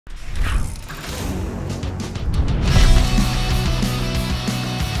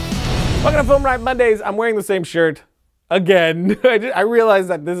Welcome to FilmRiot Mondays. I'm wearing the same shirt again. I realized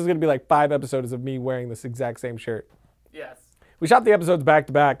that this is going to be like 5 episodes of me wearing this exact same shirt. Yes. We shot the episodes back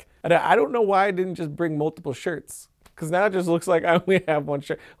to back, and I don't know why I didn't just bring multiple shirts, because now it just looks like I only have one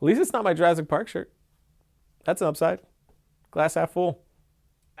shirt. At least it's not my Jurassic Park shirt. That's an upside. Glass half full.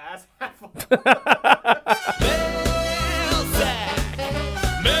 Ass half full.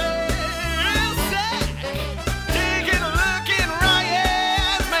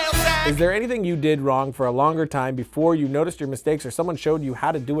 Is there anything you did wrong for a longer time before you noticed your mistakes or someone showed you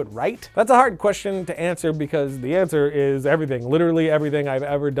how to do it right? That's a hard question to answer because the answer is everything. Literally everything I've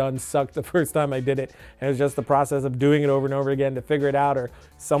ever done sucked the first time I did it. And it was just the process of doing it over and over again to figure it out, or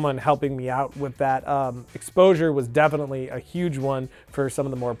someone helping me out with that. Exposure was definitely a huge one for some of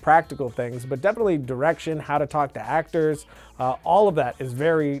the more practical things, but definitely direction, how to talk to actors, all of that is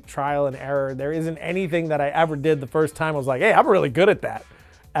very trial and error. There isn't anything that I ever did the first time I was like, hey, I'm really good at that.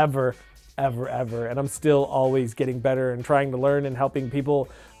 Ever. And I'm still always getting better and trying to learn and helping people,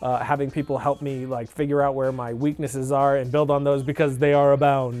 having people help me like figure out where my weaknesses are and build on those because they are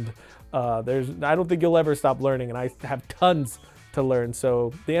abound. I don't think you'll ever stop learning, and I have tons to learn.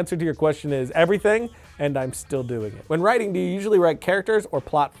 So the answer to your question is everything, and I'm still doing it. When writing, do you usually write characters or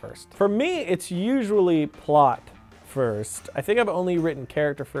plot first? For me, it's usually plot first. I think I've only written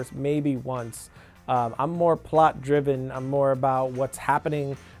character first maybe once. I'm more plot driven. I'm more about what's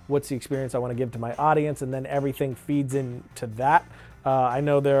happening, what's the experience I want to give to my audience, and then everything feeds into that. I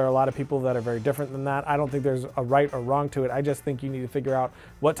know there are a lot of people that are very different than that. I don't think there's a right or wrong to it. I just think you need to figure out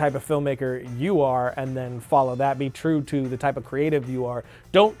what type of filmmaker you are and then follow that. Be true to the type of creative you are.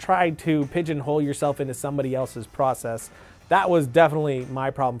 Don't try to pigeonhole yourself into somebody else's process. That was definitely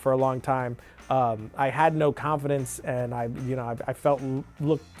my problem for a long time. I had no confidence, and I felt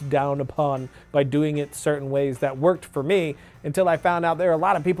looked down upon by doing it certain ways that worked for me, until I found out there are a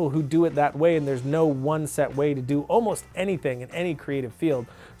lot of people who do it that way, and there's no one set way to do almost anything in any creative field.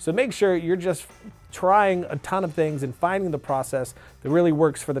 So make sure you're just trying a ton of things and finding the process that really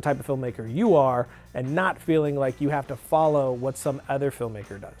works for the type of filmmaker you are, and not feeling like you have to follow what some other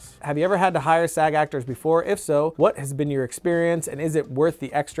filmmaker does. Have you ever had to hire SAG actors before? If so, what has been your experience, and is it worth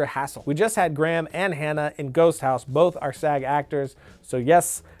the extra hassle? We just had Graham and Hannah in Ghost House. Both are SAG actors. So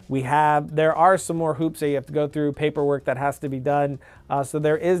yes, there are some more hoops that you have to go through, paperwork that has to be done. So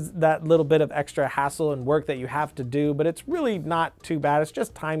there is that little bit of extra hassle and work that you have to do, but it's really not too bad. It's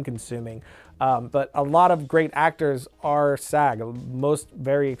just time consuming. But a lot of great actors are SAG. Most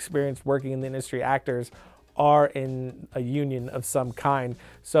very experienced working in the industry actors are in a union of some kind.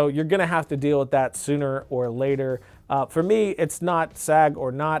 So you're gonna have to deal with that sooner or later. For me, it's not SAG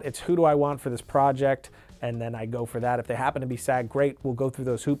or not, it's who do I want for this project? And then I go for that. If they happen to be SAG, great. We'll go through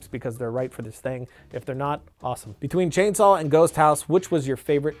those hoops because they're right for this thing. If they're not, awesome. Between Chainsaw and Ghost House, which was your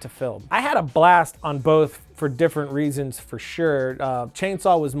favorite to film? I had a blast on both for different reasons, for sure.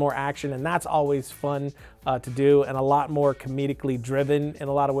 Chainsaw was more action, and that's always fun to do, and a lot more comedically driven in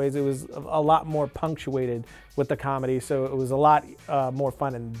a lot of ways. It was a lot more punctuated with the comedy, so it was a lot more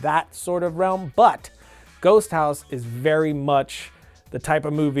fun in that sort of realm. But Ghost House is very much the type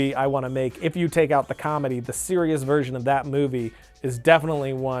of movie I want to make. If you take out the comedy, the serious version of that movie is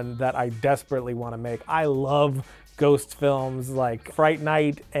definitely one that I desperately want to make. I love ghost films like Fright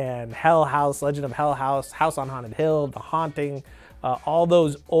Night and Hell House, Legend of Hell House, House on Haunted Hill, The Haunting, all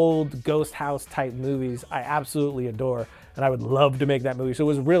those old ghost house type movies I absolutely adore, and I would love to make that movie. So it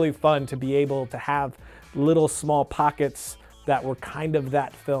was really fun to be able to have little small pockets that were kind of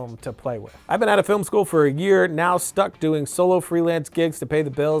that film to play with. I've been out of film school for a year, now stuck doing solo freelance gigs to pay the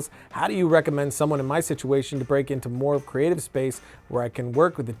bills. How do you recommend someone in my situation to break into more creative space where I can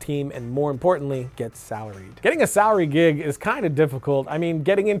work with a team and, more importantly, get salaried? Getting a salary gig is kind of difficult. I mean,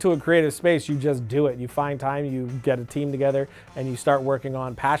 getting into a creative space, you just do it. You find time, you get a team together, and you start working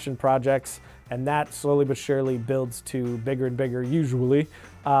on passion projects, and that slowly but surely builds to bigger and bigger usually.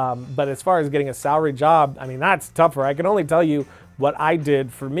 But as far as getting a salary job, I mean, that's tougher. I can only tell you what I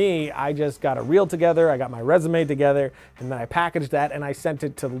did. For me, I just got a reel together, I got my resume together, and then I packaged that and I sent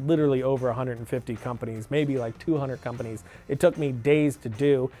it to literally over 150 companies, maybe like 200 companies. It took me days to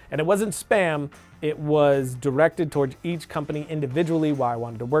do, and it wasn't spam. It was directed towards each company individually why I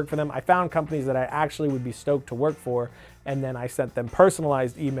wanted to work for them. I found companies that I actually would be stoked to work for, and then I sent them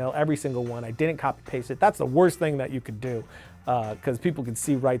personalized email, every single one. I didn't copy paste it. That's the worst thing that you could do, because people can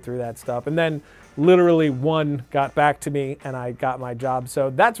see right through that stuff. And then literally one got back to me and I got my job. So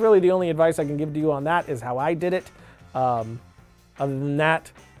that's really the only advice I can give to you on that, is how I did it. Other than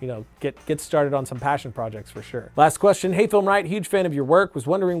that, you know, get started on some passion projects for sure. Last question. Hey FilmRiot, huge fan of your work. Was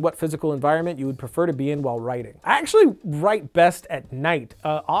wondering what physical environment you would prefer to be in while writing. I actually write best at night.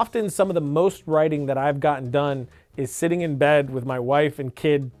 Often some of the most writing that I've gotten done is sitting in bed with my wife and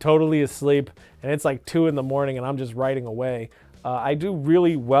kid totally asleep, and it's like 2 in the morning and I'm just writing away. I do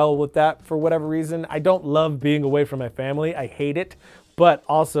really well with that for whatever reason. I don't love being away from my family. I hate it. But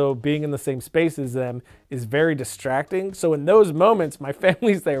also being in the same space as them is very distracting. So in those moments, my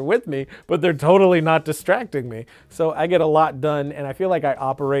family's there with me, but they're totally not distracting me. So I get a lot done, and I feel like I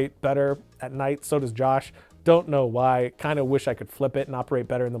operate better at night. So does Josh. Don't know why. Kind of wish I could flip it and operate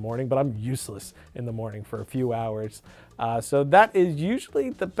better in the morning, but I'm useless in the morning for a few hours. So that is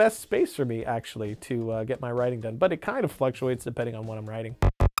usually the best space for me, actually, to get my writing done. But it kind of fluctuates depending on what I'm writing.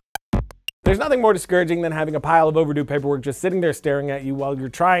 There's nothing more discouraging than having a pile of overdue paperwork just sitting there staring at you while you're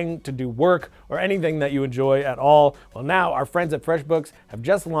trying to do work or anything that you enjoy at all. Well, now our friends at FreshBooks have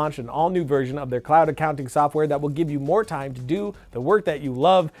just launched an all-new version of their cloud accounting software that will give you more time to do the work that you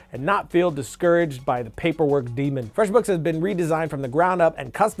love and not feel discouraged by the paperwork demon. FreshBooks has been redesigned from the ground up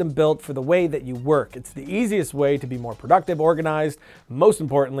and custom built for the way that you work. It's the easiest way to be more productive, organized, most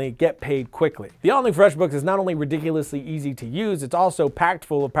importantly, get paid quickly. The all-new FreshBooks is not only ridiculously easy to use, it's also packed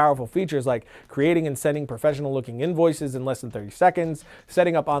full of powerful features like creating and sending professional-looking invoices in less than 30 seconds,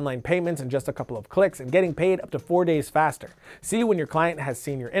 setting up online payments in just a couple of clicks, and getting paid up to 4 days faster. See when your client has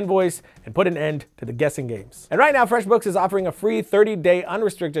seen your invoice and put an end to the guessing games. And right now, FreshBooks is offering a free 30-day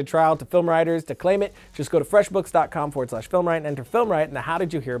unrestricted trial to film writers. To claim it, just go to freshbooks.com/FilmRiot and enter FilmRiot in the How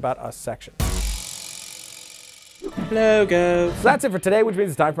Did You Hear About Us section. Logo. So that's it for today, which means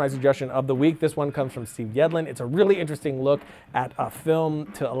it's time for my suggestion of the week. This one comes from Steve Yedlin. It's a really interesting look at a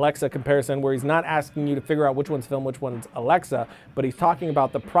film to Alexa comparison where he's not asking you to figure out which one's film, which one's Alexa, but he's talking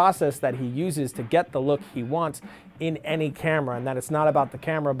about the process that he uses to get the look he wants in any camera, and that it's not about the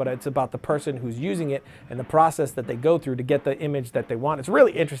camera, but it's about the person who's using it and the process that they go through to get the image that they want. It's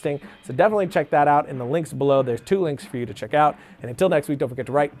really interesting, so definitely check that out in the links below. There's 2 links for you to check out, and until next week, don't forget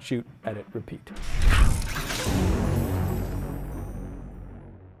to write, shoot, edit, repeat.